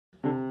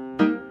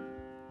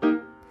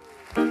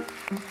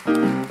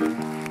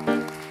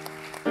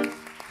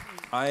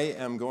I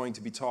am going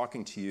to be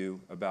talking to you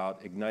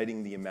about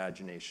igniting the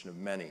imagination of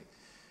many.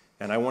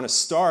 And I want to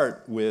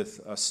start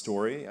with a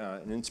story.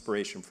 An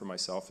inspiration for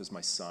myself is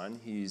my son.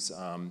 He's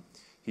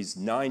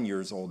 9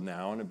 years old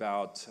now, and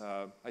about,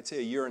 I'd say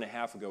a year and a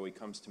half ago, he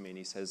comes to me and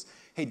he says,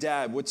 "Hey,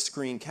 Dad, what's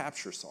screen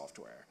capture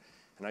software?"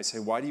 And I say,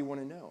 "Why do you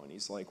want to know?" And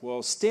he's like,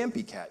 "Well,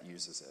 Stampy Cat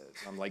uses it."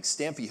 I'm like,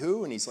 "Stampy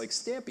who?" And he's like,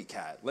 "Stampy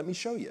Cat, let me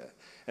show you."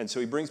 And so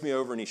he brings me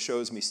over and he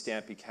shows me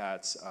Stampy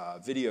Cat's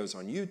videos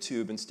on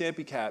YouTube, and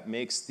Stampy Cat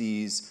makes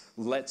these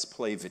Let's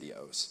Play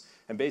videos.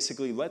 And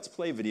basically, Let's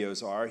Play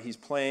videos are, he's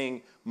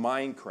playing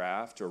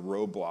Minecraft or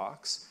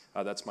Roblox.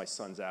 That's my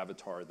son's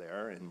avatar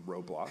there in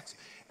Roblox.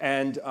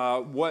 And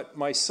what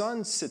my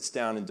son sits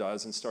down and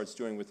does and starts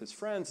doing with his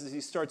friends is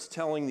he starts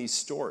telling these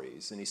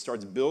stories, and he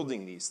starts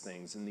building these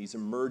things in these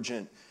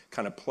emergent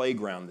kind of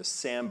playground, this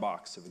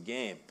sandbox of a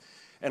game.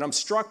 And I'm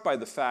struck by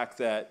the fact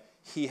that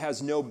he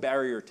has no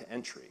barrier to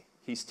entry.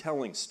 He's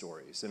telling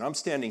stories. And I'm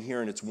standing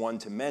here and it's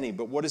one-to-many,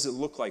 but what does it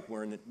look like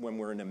when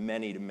we're in a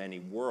many-to-many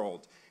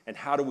world? And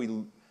how do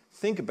we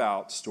think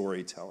about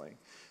storytelling?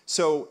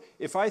 So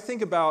if I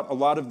think about a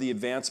lot of the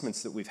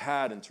advancements that we've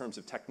had in terms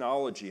of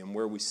technology and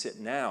where we sit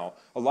now,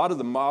 a lot of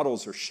the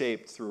models are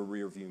shaped through a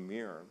rearview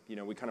mirror. You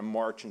know, we kind of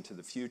march into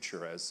the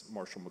future, as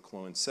Marshall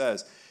McLuhan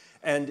says.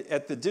 And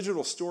at the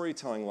Digital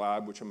Storytelling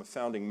Lab, which I'm a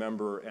founding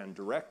member and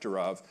director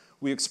of,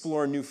 we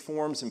explore new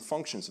forms and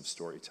functions of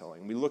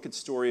storytelling. We look at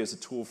story as a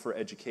tool for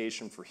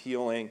education, for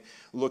healing,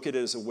 look at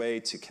it as a way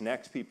to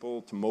connect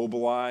people, to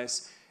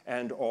mobilize,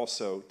 and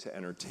also to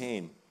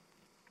entertain.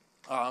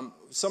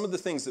 Some of the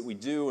things that we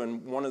do,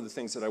 and one of the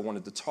things that I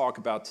wanted to talk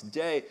about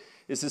today,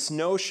 is this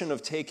notion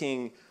of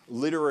taking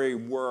literary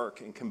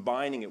work and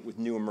combining it with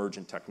new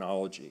emergent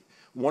technology.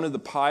 One of the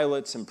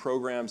pilots and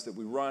programs that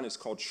we run is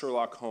called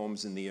Sherlock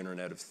Holmes and the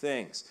Internet of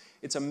Things.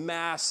 It's a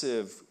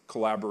massive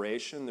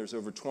collaboration. There's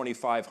over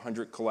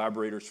 2,500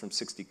 collaborators from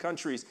 60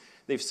 countries.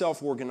 They've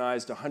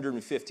self-organized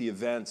 150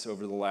 events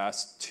over the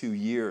last 2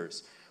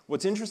 years.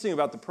 What's interesting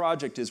about the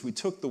project is we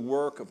took the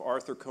work of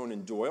Arthur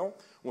Conan Doyle.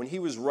 When he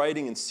was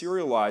writing and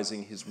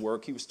serializing his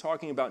work, he was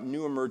talking about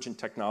new emergent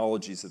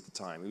technologies at the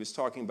time. He was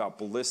talking about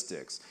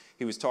ballistics.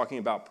 He was talking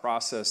about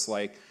process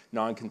like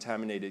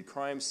non-contaminated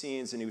crime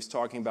scenes, and he was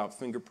talking about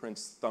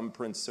fingerprints,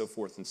 thumbprints, so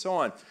forth and so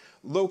on.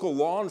 Local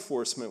law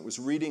enforcement was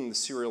reading the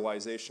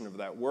serialization of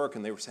that work,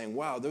 and they were saying,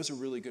 wow, those are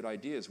really good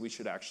ideas. We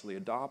should actually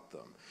adopt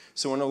them.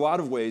 So in a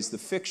lot of ways, the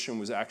fiction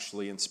was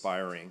actually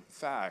inspiring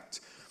fact.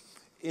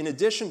 In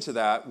addition to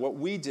that, what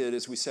we did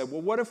is we said,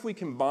 well, what if we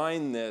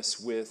combine this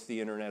with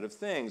the Internet of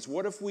Things?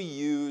 What if we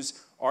use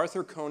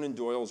Arthur Conan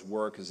Doyle's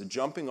work as a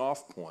jumping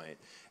off point?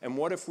 And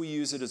what if we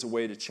use it as a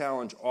way to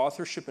challenge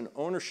authorship and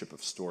ownership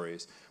of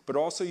stories, but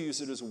also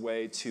use it as a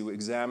way to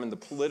examine the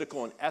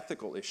political and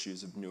ethical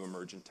issues of new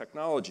emergent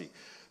technology?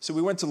 So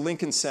we went to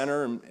Lincoln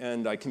Center,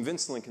 and I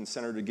convinced Lincoln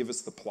Center to give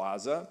us the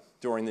plaza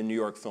during the New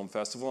York Film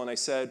Festival, and I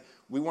said,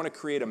 we want to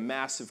create a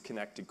massive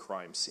connected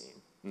crime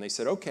scene. And they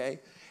said, okay.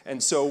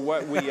 And so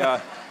what we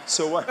did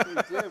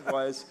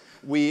was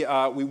we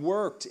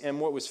worked, and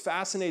what was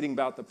fascinating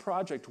about the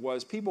project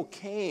was people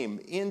came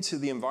into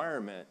the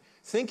environment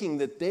thinking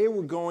that they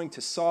were going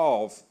to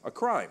solve a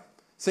crime,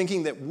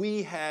 thinking that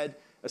we had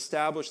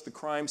established the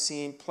crime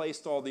scene,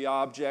 placed all the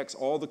objects,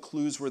 all the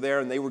clues were there,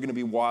 and they were going to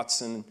be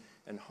Watson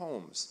and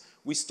Holmes.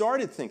 We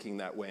started thinking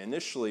that way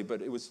initially,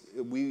 but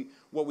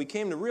what we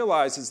came to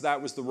realize is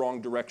that was the wrong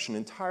direction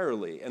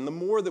entirely. And the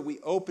more that we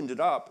opened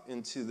it up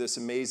into this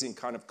amazing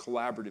kind of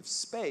collaborative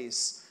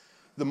space,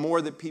 the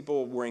more that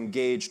people were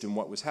engaged in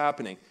what was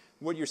happening.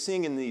 What you're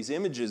seeing in these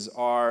images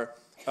are,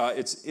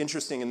 it's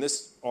interesting, and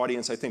this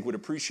audience I think would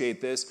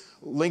appreciate this.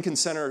 Lincoln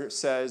Center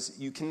says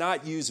you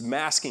cannot use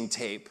masking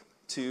tape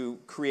to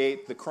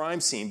create the crime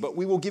scene, but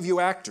we will give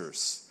you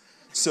actors.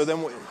 So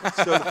then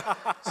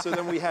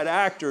we had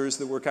actors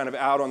that were kind of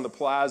out on the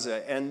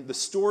plaza, and the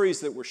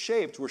stories that were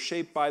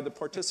shaped by the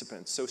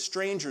participants. So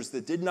strangers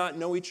that did not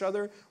know each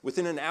other,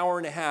 within an hour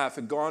and a half,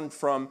 had gone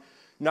from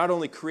not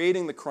only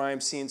creating the crime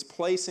scenes,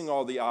 placing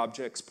all the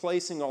objects,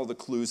 placing all the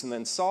clues, and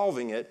then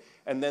solving it,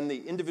 and then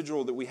the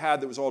individual that we had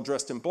that was all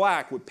dressed in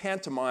black would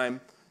pantomime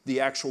the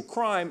actual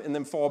crime and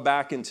then fall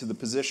back into the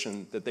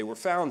position that they were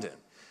found in.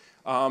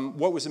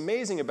 What was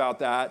amazing about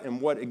that and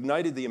what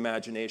ignited the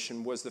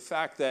imagination was the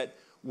fact that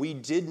we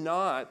did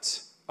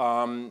not,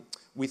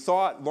 we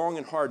thought long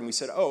and hard and we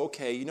said, oh,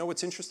 okay, you know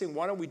what's interesting?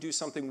 Why don't we do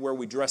something where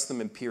we dress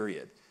them in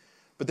period?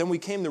 But then we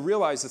came to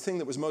realize the thing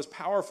that was most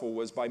powerful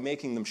was by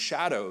making them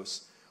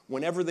shadows.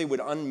 Whenever they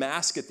would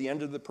unmask at the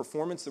end of the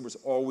performance, there was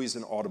always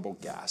an audible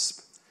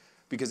gasp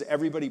because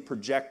everybody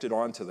projected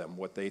onto them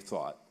what they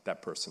thought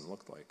that person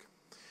looked like.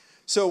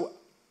 So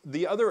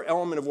the other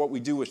element of what we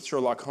do with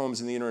Sherlock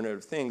Holmes and the Internet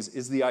of Things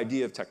is the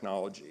idea of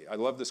technology. I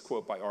love this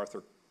quote by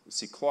Arthur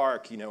C.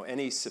 Clarke, you know,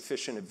 any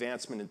sufficient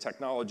advancement in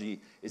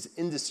technology is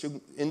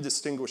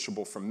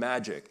indistinguishable from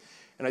magic.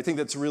 And I think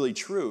that's really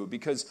true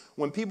because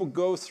when people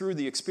go through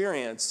the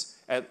experience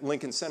at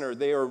Lincoln Center,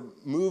 they are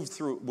moved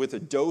through with a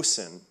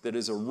docent that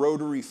is a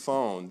rotary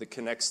phone that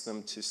connects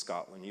them to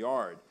Scotland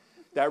Yard.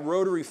 That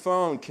rotary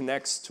phone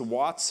connects to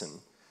Watson,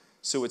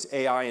 so it's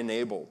AI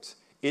enabled.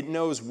 It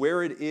knows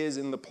where it is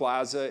in the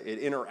plaza.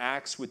 It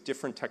interacts with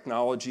different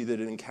technology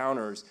that it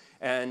encounters.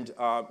 And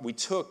we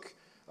took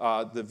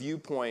the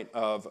viewpoint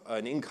of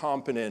an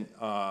incompetent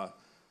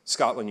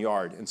Scotland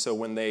Yard. And so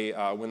when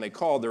they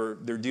call, they're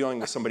dealing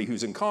with somebody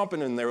who's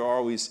incompetent, and they're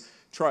always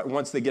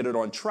once they get it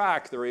on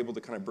track, they're able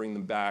to kind of bring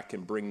them back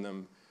and bring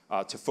them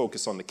to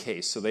focus on the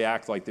case. So they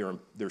act like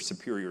their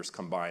superiors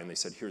come by and they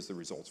said, here's the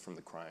results from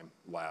the crime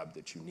lab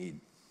that you need.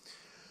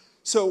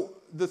 So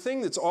the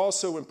thing that's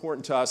also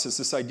important to us is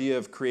this idea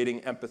of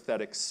creating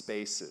empathetic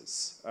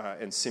spaces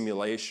and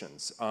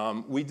simulations.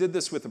 We did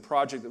this with a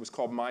project that was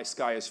called My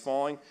Sky is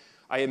Falling.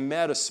 I had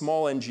met a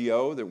small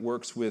NGO that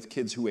works with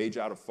kids who age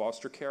out of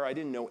foster care. I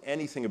didn't know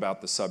anything about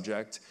the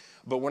subject,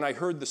 but when I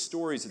heard the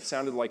stories, it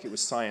sounded like it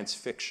was science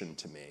fiction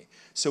to me.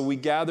 So we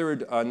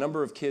gathered a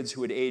number of kids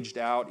who had aged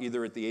out,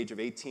 either at the age of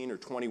 18 or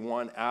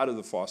 21, out of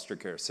the foster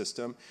care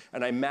system,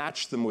 and I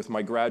matched them with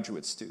my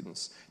graduate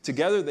students.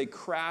 Together, they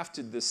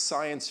crafted this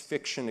science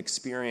fiction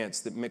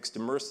experience that mixed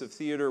immersive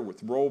theater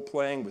with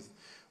role-playing,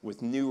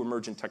 with new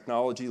emergent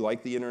technology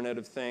like the Internet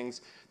of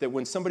Things, that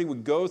when somebody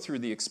would go through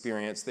the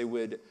experience, they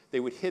would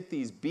hit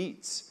these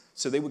beats.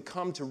 So they would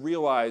come to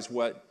realize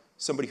what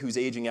somebody who's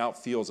aging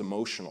out feels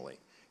emotionally.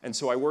 And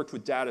so I worked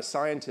with data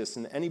scientists,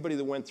 and anybody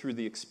that went through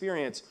the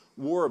experience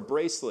wore a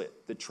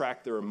bracelet that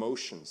tracked their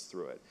emotions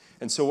through it.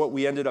 And so what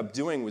we ended up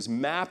doing was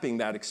mapping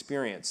that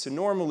experience. So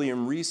normally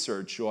in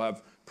research, you'll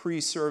have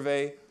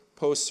pre-survey,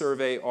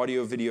 post-survey,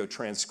 audio-video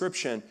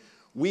transcription.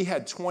 We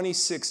had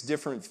 26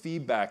 different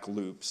feedback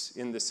loops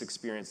in this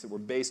experience that were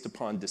based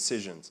upon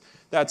decisions.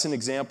 That's an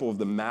example of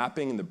the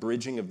mapping and the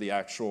bridging of the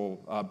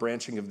actual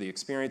branching of the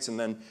experience. And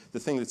then the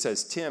thing that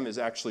says Tim is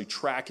actually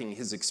tracking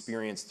his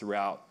experience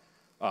throughout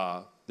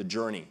the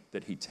journey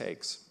that he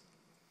takes.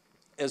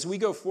 As we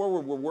go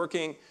forward, we're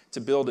working to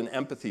build an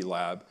empathy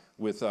lab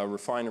with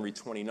Refinery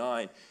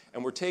 29,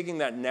 and we're taking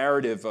that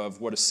narrative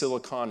of what a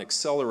silicon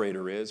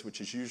accelerator is,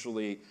 which is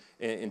usually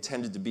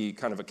intended to be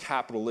kind of a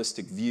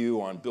capitalistic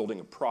view on building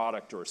a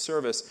product or a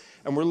service,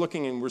 and we're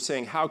looking and we're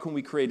saying, how can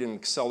we create an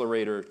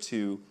accelerator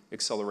to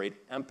accelerate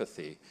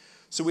empathy?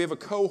 So we have a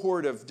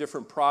cohort of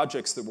different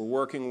projects that we're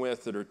working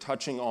with that are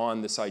touching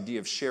on this idea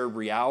of shared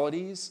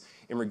realities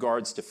in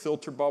regards to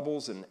filter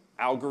bubbles and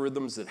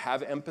algorithms that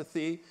have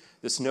empathy,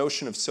 this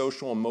notion of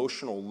social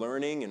emotional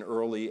learning in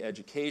early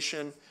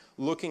education,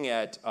 looking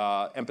at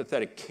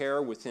empathetic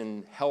care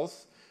within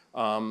health,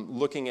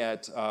 looking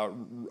at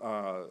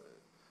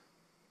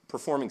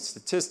performing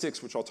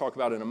statistics, which I'll talk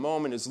about in a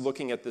moment, is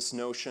looking at this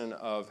notion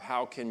of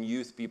how can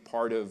youth be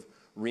part of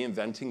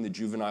reinventing the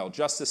juvenile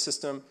justice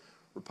system.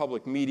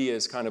 Republic Media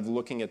is kind of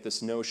looking at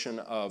this notion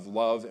of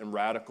love and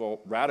radical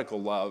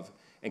love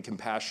and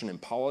compassion in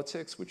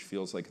politics, which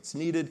feels like it's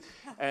needed.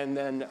 And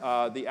then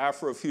the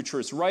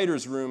Afrofuturist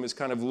Writers Room is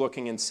kind of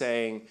looking and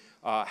saying,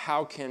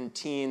 how can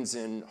teens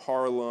in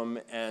Harlem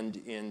and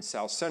in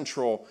South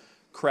Central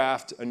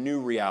craft a new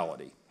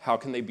reality? How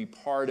can they be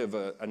part of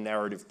a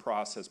narrative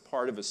process,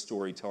 part of a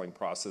storytelling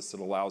process that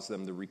allows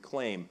them to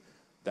reclaim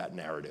that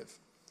narrative?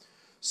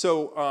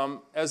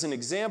 So as an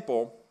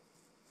example,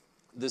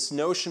 this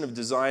notion of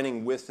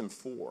designing with and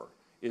for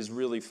is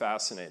really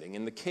fascinating.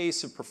 In the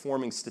case of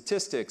performing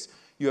statistics,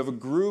 you have a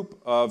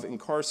group of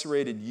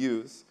incarcerated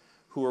youth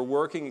who are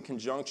working in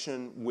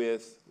conjunction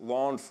with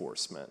law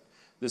enforcement.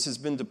 This has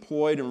been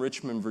deployed in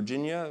Richmond,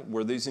 Virginia,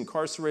 where these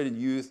incarcerated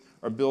youth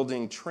are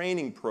building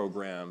training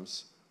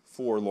programs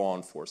for law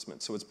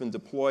enforcement. So it's been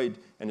deployed,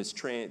 and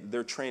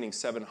they're training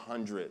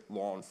 700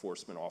 law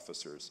enforcement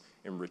officers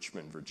in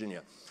Richmond,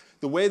 Virginia.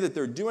 The way that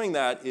they're doing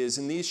that is,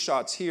 in these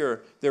shots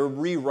here, they're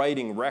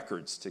rewriting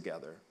records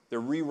together. They're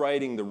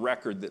rewriting the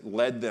record that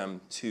led them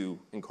to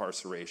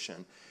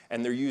incarceration.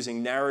 And they're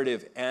using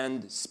narrative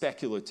and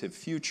speculative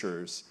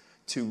futures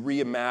to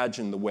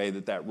reimagine the way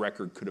that that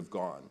record could have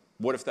gone.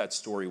 What if that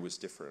story was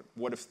different?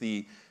 What if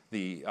the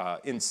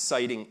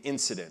inciting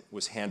incident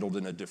was handled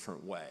in a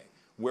different way?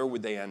 Where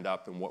would they end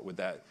up, and what would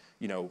that,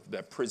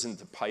 that prison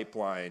to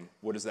pipeline,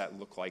 what does that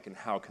look like, and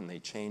how can they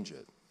change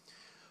it?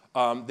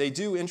 They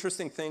do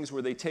interesting things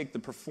where they take the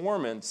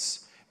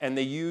performance and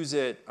they use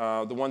it.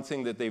 The one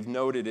thing that they've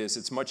noted is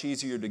it's much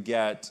easier to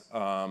get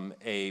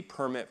a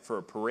permit for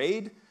a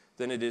parade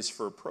than it is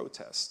for a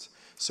protest.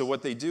 So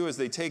what they do is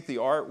they take the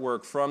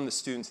artwork from the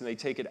students and they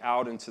take it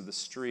out into the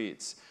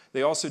streets.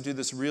 They also do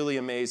this really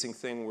amazing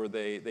thing where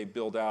they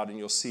build out, and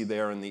you'll see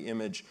there in the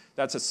image,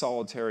 that's a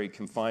solitary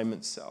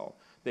confinement cell.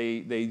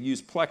 They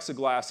use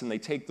plexiglass and they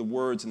take the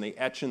words and they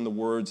etch in the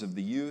words of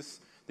the youth.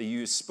 They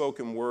use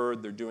spoken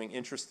word. They're doing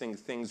interesting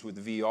things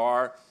with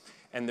VR.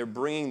 And they're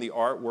bringing the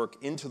artwork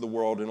into the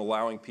world and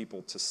allowing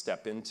people to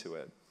step into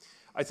it.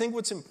 I think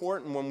what's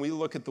important when we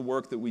look at the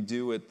work that we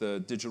do at the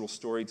Digital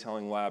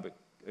Storytelling Lab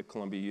at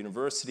Columbia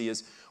University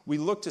is we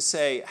look to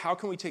say, how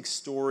can we take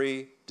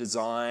story,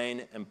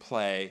 design, and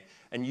play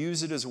and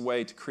use it as a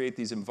way to create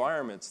these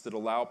environments that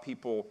allow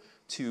people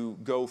to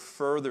go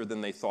further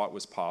than they thought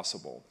was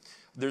possible.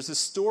 There's a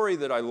story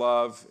that I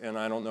love, and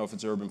I don't know if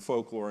it's urban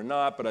folklore or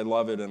not, but I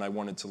love it and I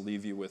wanted to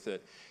leave you with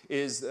it,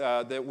 is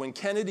that when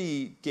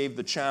Kennedy gave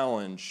the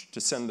challenge to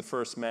send the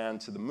first man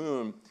to the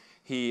moon,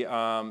 he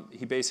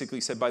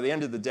basically said, by the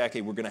end of the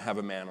decade, we're going to have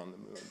a man on the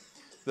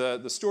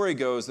moon. The story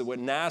goes that what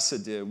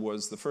NASA did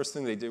was, the first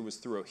thing they did was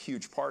throw a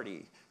huge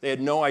party. They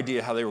had no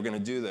idea how they were going to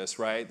do this,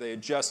 right? They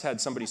had just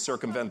had somebody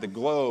circumvent the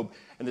globe,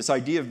 and this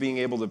idea of being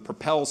able to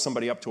propel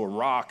somebody up to a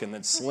rock and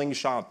then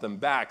slingshot them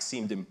back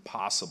seemed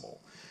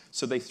impossible.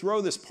 So they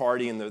throw this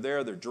party, and they're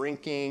there, they're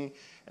drinking,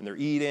 and they're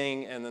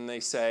eating, and then they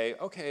say,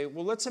 okay,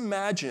 well, let's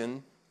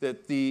imagine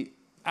that the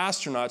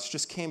astronauts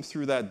just came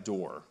through that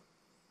door.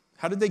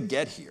 How did they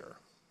get here,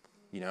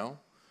 you know?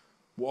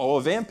 Well,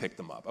 a van picked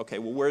them up. Okay,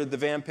 well, where did the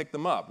van pick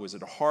them up? Was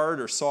it a hard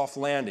or soft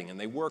landing? And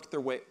they worked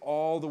their way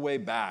all the way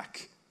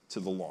back to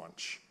the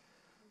launch.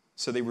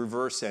 So they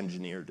reverse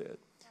engineered it.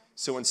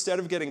 So instead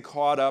of getting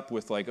caught up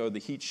with like, oh, the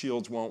heat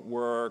shields won't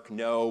work,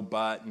 no,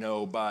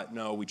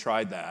 we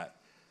tried that.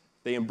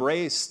 They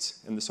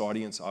embraced, and this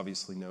audience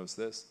obviously knows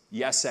this,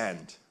 yes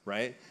and,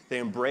 right? They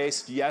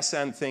embraced yes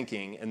and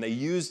thinking, and they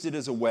used it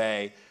as a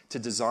way to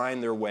design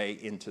their way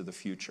into the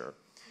future.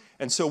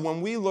 And so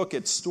when we look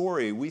at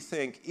story, we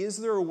think, is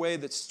there a way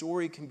that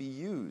story can be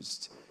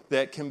used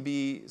that can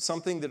be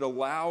something that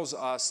allows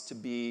us to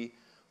be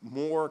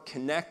more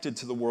connected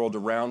to the world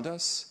around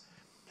us,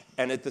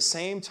 and at the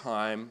same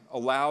time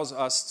allows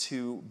us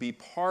to be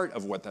part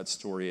of what that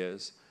story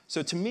is?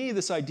 So to me,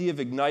 this idea of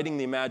igniting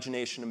the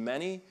imagination of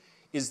many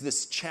is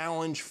this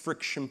challenge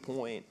friction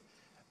point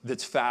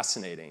that's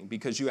fascinating,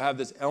 because you have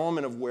this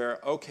element of where,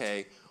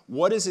 okay,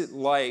 what is it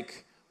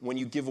like when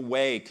you give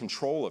away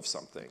control of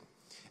something?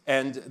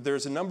 And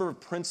there's a number of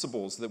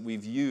principles that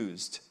we've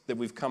used, that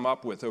we've come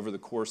up with over the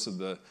course of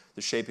the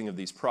shaping of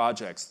these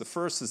projects. The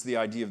first is the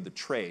idea of the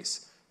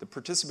trace. The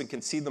participant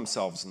can see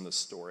themselves in the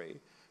story.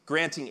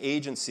 Granting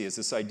agency is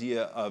this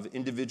idea of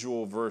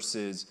individual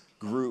versus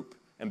group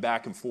and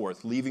back and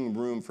forth, leaving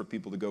room for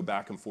people to go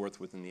back and forth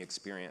within the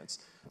experience.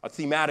 A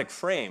thematic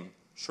frame,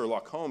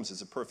 Sherlock Holmes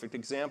is a perfect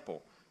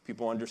example.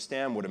 People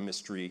understand what a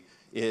mystery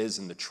is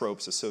and the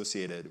tropes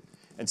associated.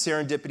 And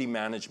serendipity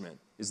management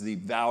is the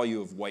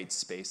value of white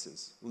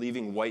spaces,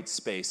 leaving white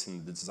space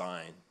in the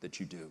design that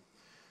you do.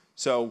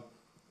 So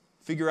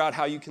figure out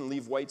how you can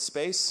leave white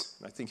space.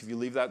 I think if you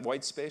leave that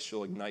white space,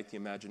 you'll ignite the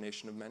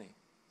imagination of many.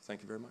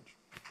 Thank you very much.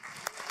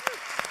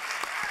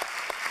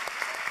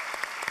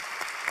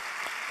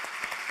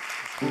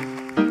 Thank you.